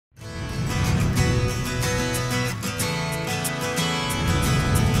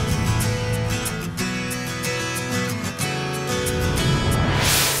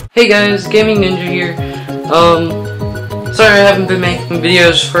Hey guys, Gaming Ninja here. Sorry I haven't been making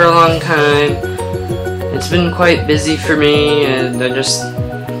videos for a long time. It's been quite busy for me, and I don't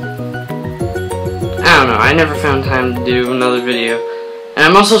know, I never found time to do another video. And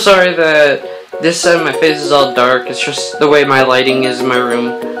I'm also sorry that this side of my face is all dark. It's just the way my lighting is in my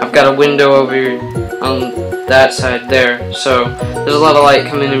room. I've got a window over on that side there, so there's a lot of light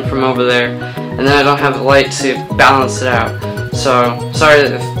coming in from over there, and then I don't have the light to balance it out. So, sorry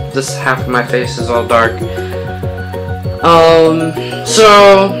if this half of my face is all dark.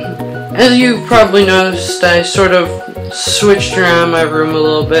 So, as you probably noticed, I sort of switched around my room a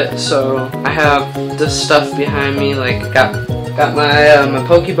little bit, so I have this stuff behind me, like, got my, my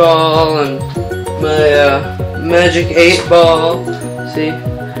Pokeball and my, Magic 8 Ball, see,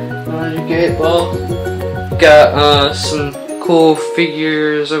 Magic 8 Ball, got, some cool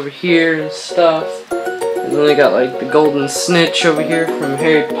figures over here and stuff. And then I got like the golden snitch over here from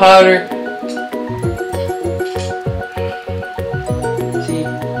Harry Potter. See,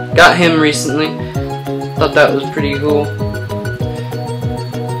 got him recently. Thought that was pretty cool.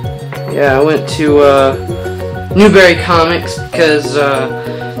 Yeah, I went to Newberry Comics because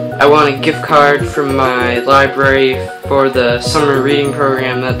I want a gift card from my library for the summer reading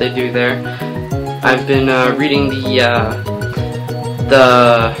program that they do there. I've been reading the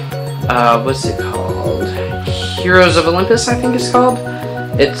what's it called? Heroes of Olympus, I think it's called.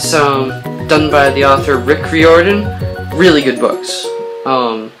 It's done by the author Rick Riordan. Really good books.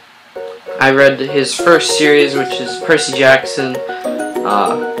 I read his first series, which is Percy Jackson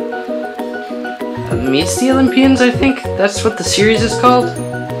Meets the Olympians, I think that's what the series is called.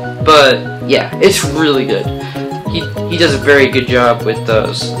 But yeah, it's really good. He does a very good job with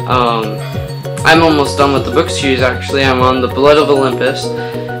those. I'm almost done with the book series actually. I'm on the Blood of Olympus,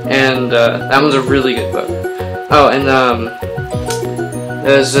 and that one's a really good book. Oh, and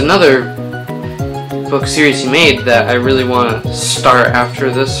there's another book series he made that I really want to start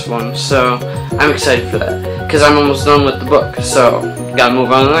after this one, so I'm excited for that, because I'm almost done with the book, so gotta move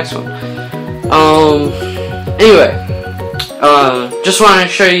on to the next one. Anyway, just wanted to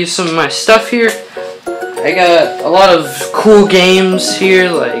show you some of my stuff here. I got a lot of cool games here,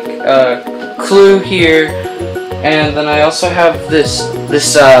 like Clue here, and then I also have this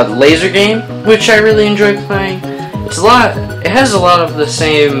laser game, which I really enjoy playing. It has a lot of the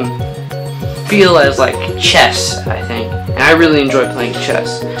same feel as like chess, I think, and I really enjoy playing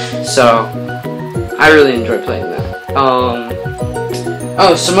chess, so I really enjoy playing that.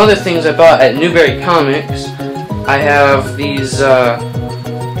 Oh, some other things I bought at Newberry Comics. I have these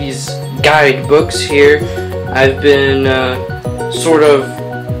guide books here. I've been sort of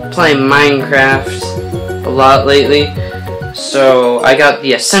playing Minecraft a lot lately, so I got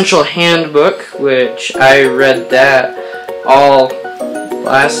the Essential Handbook, which I read that all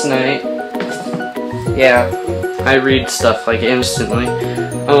last night. Yeah, I read stuff like instantly.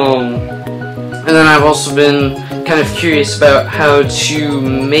 And then I've also been kind of curious about how to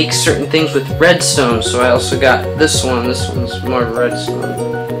make certain things with redstone, so I also got this one. This one's more of a redstone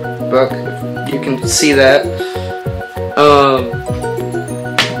book, if you can see that.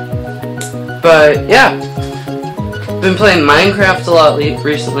 But yeah, been playing Minecraft a lot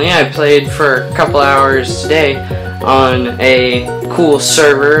recently. I played for a couple hours today on a cool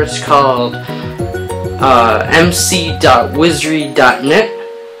server. It's called mc.wizry.net,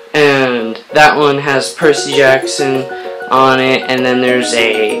 and that one has Percy Jackson on it, and then there's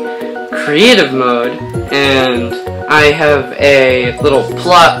a creative mode, and I have a little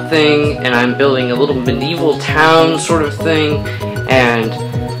plot thing, and I'm building a little medieval town sort of thing, and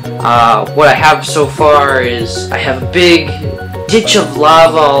what I have so far is I have a big ditch of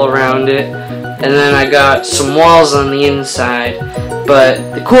lava all around it, and then I got some walls on the inside.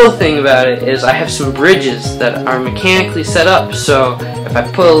 But the cool thing about it is I have some bridges that are mechanically set up, so if I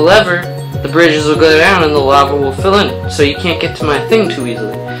pull a lever, the bridges will go down and the lava will fill in, so you can't get to my thing too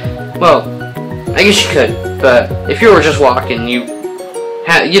easily. Well, I guess you could, but if you were just walking, you'd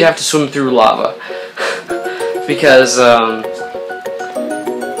have to swim through lava. Because,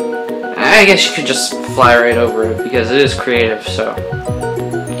 I guess you could just fly right over it, because it is creative, so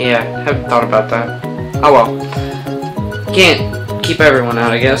yeah, haven't thought about that. Oh well, can't keep everyone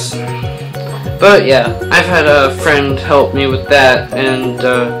out, I guess. But yeah, I've had a friend help me with that, and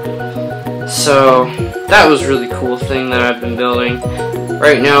so that was a really cool thing that I've been building.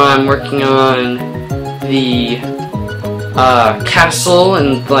 Right now I'm working on the castle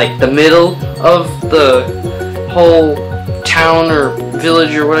in like the middle of the whole town or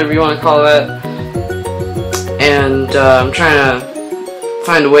village or whatever you want to call that, and I'm trying to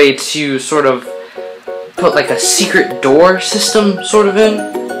find a way to sort of put like a secret door system sort of in,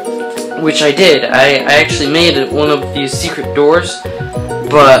 which I did. I actually made one of these secret doors,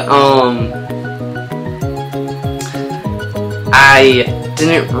 but I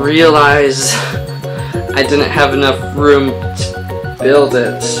didn't realize I didn't have enough room to build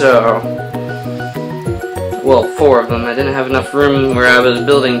it, so, well, 4 of them. I didn't have enough room where I was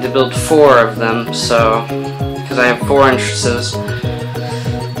building to build 4 of them, so, because I have 4 entrances.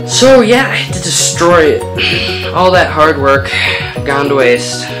 So yeah, I had to destroy it. All that hard work gone to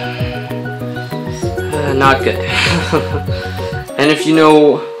waste. Not good. And if you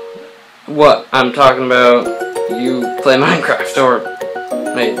know what I'm talking about, you play Minecraft, or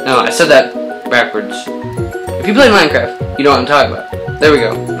wait, no, I said that backwards. If you play Minecraft, you know what I'm talking about. There we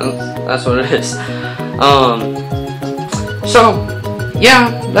go. That's what it is. So yeah,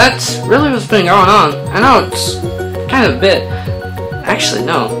 that's really what's been going on. I know it's kind of a bit. Actually,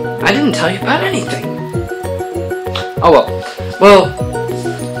 no, I didn't tell you about anything. Oh well. Well,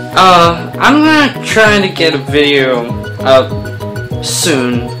 I'm gonna try to get a video up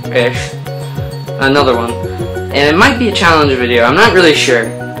soon-ish. Another one. And it might be a challenge video, I'm not really sure.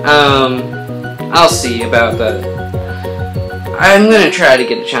 I'll see about that. I'm gonna try to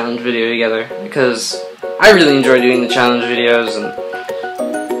get a challenge video together, because I really enjoy doing the challenge videos, and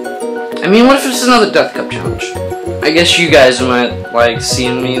I mean, what if it's another Death Cup challenge? I guess you guys might like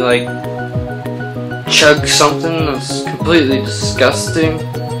seeing me like chug something that's completely disgusting.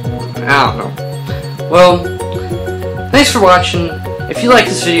 I don't know. Well, thanks for watching. If you like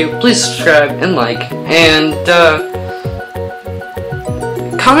this video, please subscribe and like, and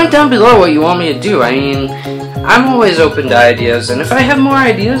comment down below what you want me to do. I mean, I'm always open to ideas, and if I have more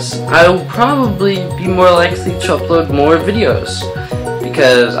ideas, I'll probably be more likely to upload more videos,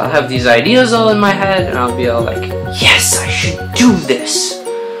 because I'll have these ideas all in my head, and I'll be all like, yes, I should do this.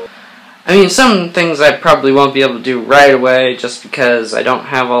 I mean, some things I probably won't be able to do right away, just because I don't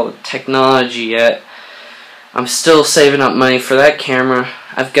have all the technology yet. I'm still saving up money for that camera.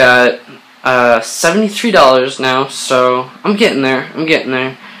 I've got $73 now, so I'm getting there. I'm getting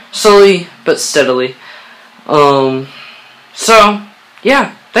there. Slowly but steadily. So,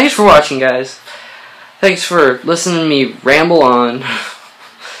 yeah, thanks for watching, guys. Thanks for listening to me ramble on.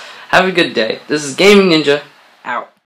 Have a good day. This is Gaming Ninja, out.